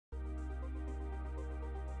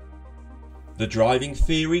the driving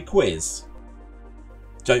theory quiz.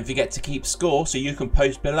 Don't forget to keep score so you can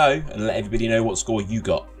post below and let everybody know what score you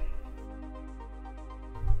got.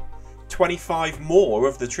 25 more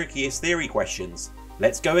of the trickiest theory questions.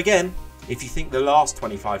 Let's go again. If you think the last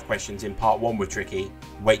 25 questions in part 1 were tricky,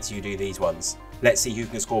 wait till you do these ones. Let's see who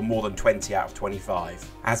can score more than 20 out of 25.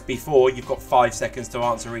 As before, you've got 5 seconds to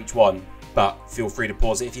answer each one, but feel free to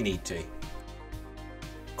pause it if you need to.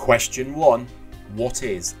 Question 1. What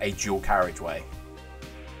is a dual carriageway?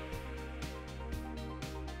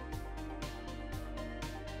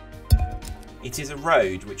 It is a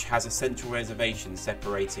road which has a central reservation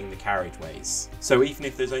separating the carriageways. So even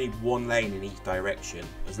if there's only one lane in each direction,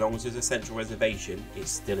 as long as there's a central reservation,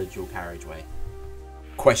 it's still a dual carriageway.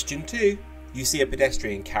 Question 2. You see a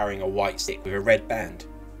pedestrian carrying a white stick with a red band.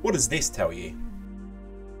 What does this tell you?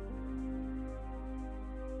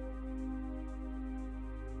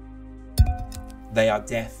 They are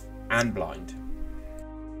deaf and blind.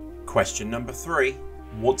 Question number 3.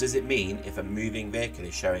 What does it mean if a moving vehicle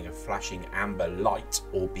is showing a flashing amber light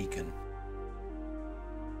or beacon?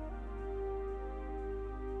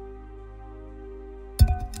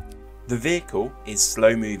 The vehicle is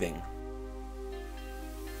slow moving.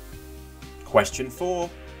 Question 4.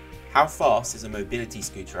 How fast is a mobility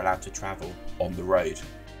scooter allowed to travel on the road?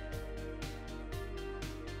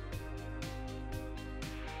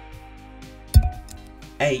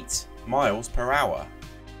 (8 miles per hour).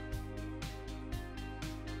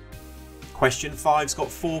 Question 5's got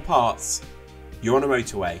 4 parts. You're on a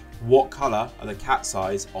motorway. What colour are the cat's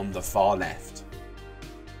eyes on the far left?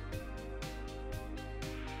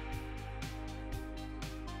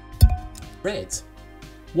 Red.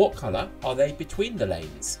 What colour are they between the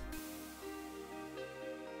lanes?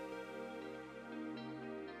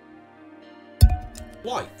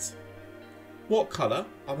 White. What colour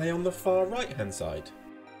are they on the far right hand side?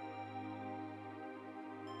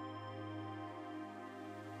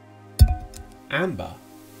 Amber.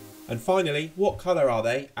 And finally, what colour are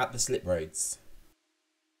they at the slip roads?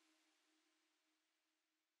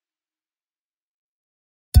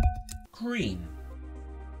 Green.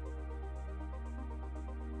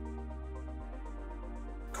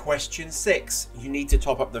 Question 6. You need to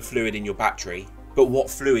top up the fluid in your battery, but what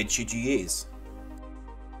fluid should you use?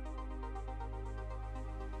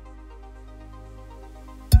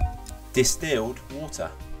 Distilled water.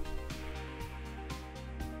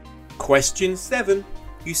 Question 7.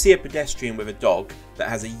 You see a pedestrian with a dog that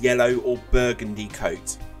has a yellow or burgundy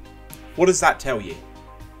coat. What does that tell you?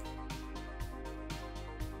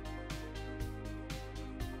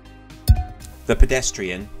 The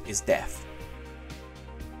pedestrian is deaf.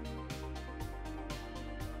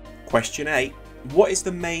 Question 8. What is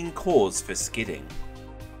the main cause for skidding?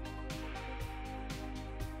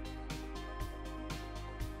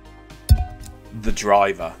 The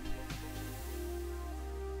driver.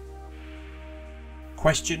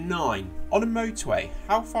 Question 9. On a motorway,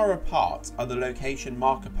 how far apart are the location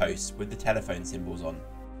marker posts with the telephone symbols on?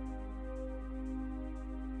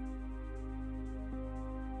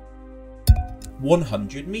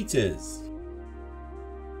 (100 meters).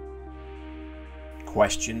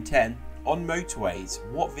 Question 10. On motorways,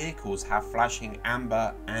 what vehicles have flashing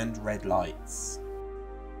amber and red lights?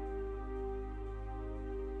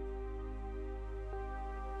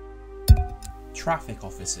 Traffic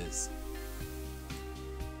officers.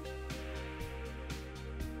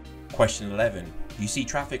 Question 11. You see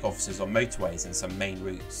traffic officers on motorways and some main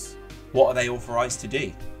routes. What are they authorised to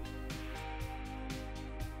do?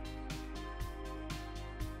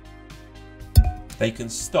 They can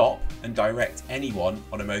stop and direct anyone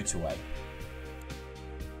on a motorway.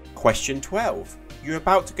 Question 12. You're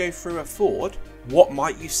about to go through a ford. What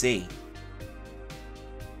might you see?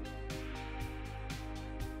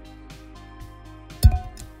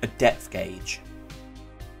 A depth gauge.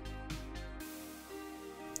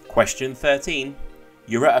 Question 13.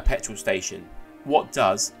 You're at a petrol station. What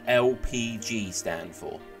does LPG stand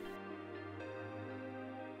for?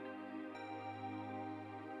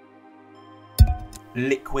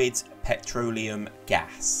 Liquid petroleum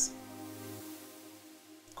gas.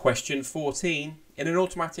 Question 14. In an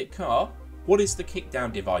automatic car, what is the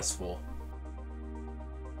kickdown device for?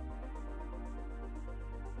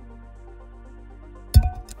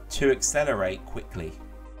 To accelerate quickly.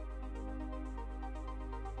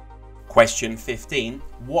 Question 15.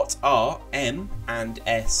 What are M and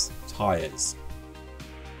S tyres?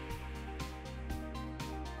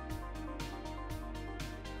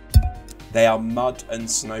 They are mud and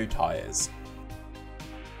snow tyres.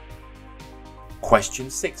 Question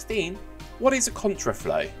 16. What is a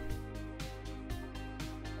contraflow?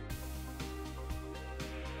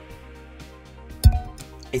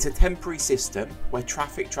 It's a temporary system where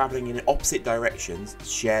traffic travelling in opposite directions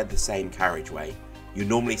share the same carriageway. You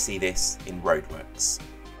normally see this in roadworks.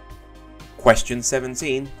 Question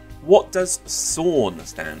 17. What does SORN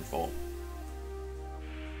stand for?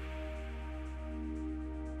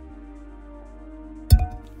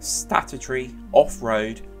 Statutory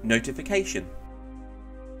Off-Road Notification.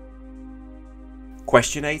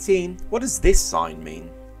 Question 18. What does this sign mean?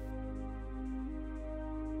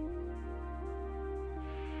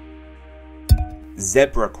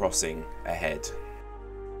 Zebra crossing ahead.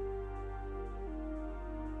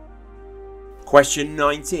 Question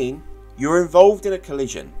 19. You're involved in a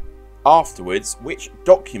collision. Afterwards, which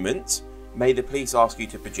document may the police ask you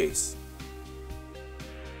to produce?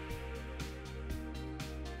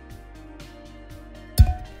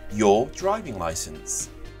 Your driving licence.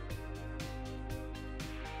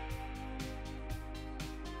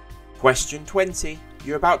 Question 20.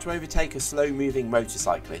 You're about to overtake a slow-moving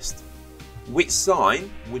motorcyclist. Which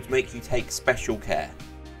sign would make you take special care?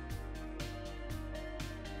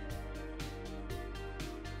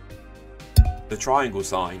 The triangle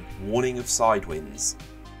sign, warning of side winds.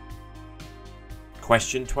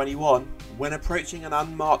 Question 21. When approaching an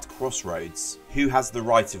unmarked crossroads, who has the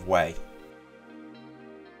right of way?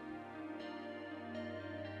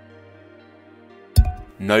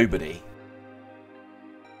 Nobody.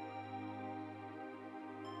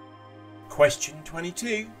 Question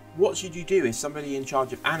 22. What should you do if somebody in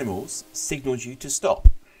charge of animals signals you to stop?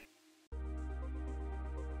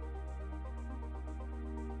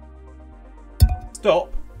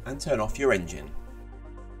 Stop and turn off your engine.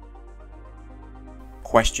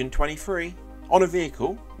 Question 23. On a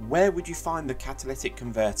vehicle, where would you find the catalytic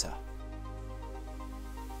converter?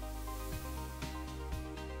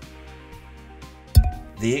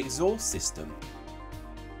 The exhaust system.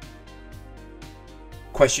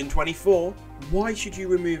 Question 24. Why should you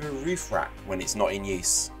remove a roof rack when it's not in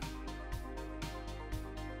use?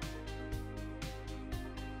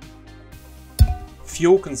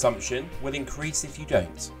 Fuel consumption will increase if you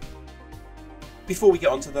don't. Before we get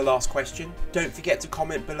on to the last question, don't forget to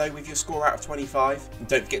comment below with your score out of 25 and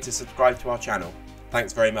don't forget to subscribe to our channel.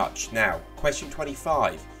 Thanks very much. Now, question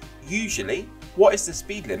 25. Usually, what is the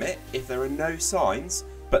speed limit if there are no signs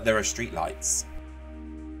but there are street lights?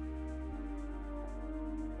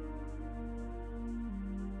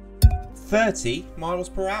 .30 miles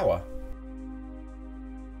per hour.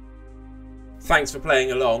 Thanks for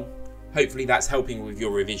playing along. Hopefully that's helping with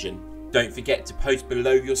your revision. Don't forget to post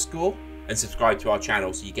below your score and subscribe to our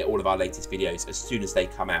channel so you get all of our latest videos as soon as they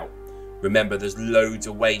come out. Remember, there's loads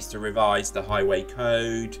of ways to revise the highway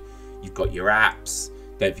code. You've got your apps.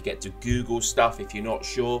 Don't forget to Google stuff if you're not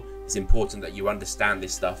sure. It's important that you understand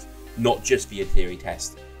this stuff, not just for your theory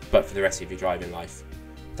test, but for the rest of your driving life.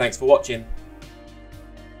 Thanks for watching.